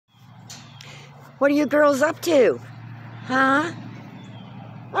What are you girls up to? Huh?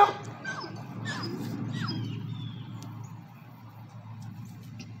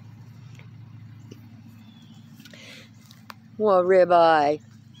 What, ribeye?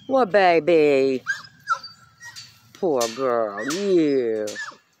 What, baby? Poor girl, yeah.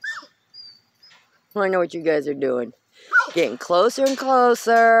 I know what you guys are doing. Getting closer and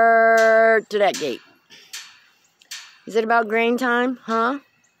closer to that gate. Is it about grain time, huh?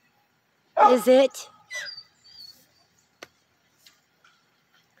 Is it?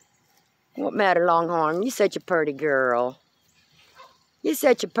 What matter, Longhorn? You such a pretty girl. You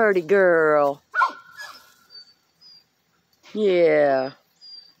such a pretty girl. Yeah.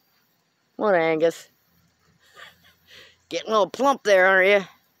 What, Angus? Getting a little plump there, aren't you?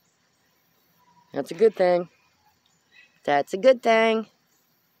 That's a good thing. That's a good thing.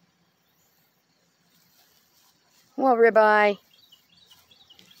 What, ribeye?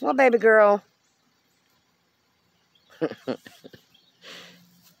 What, baby girl?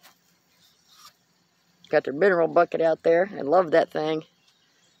 Got their mineral bucket out there. I love that thing.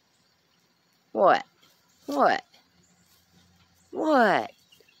 What? What? What?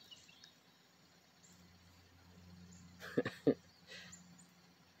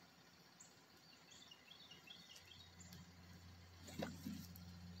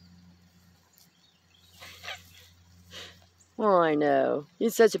 Oh, I know.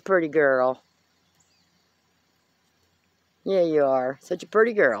 You're such a pretty girl. Yeah, you are. Such a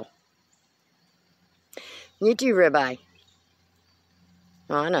pretty girl. You too, ribeye.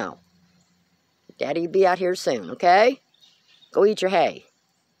 I know. Daddy'll be out here soon, okay? Go eat your hay.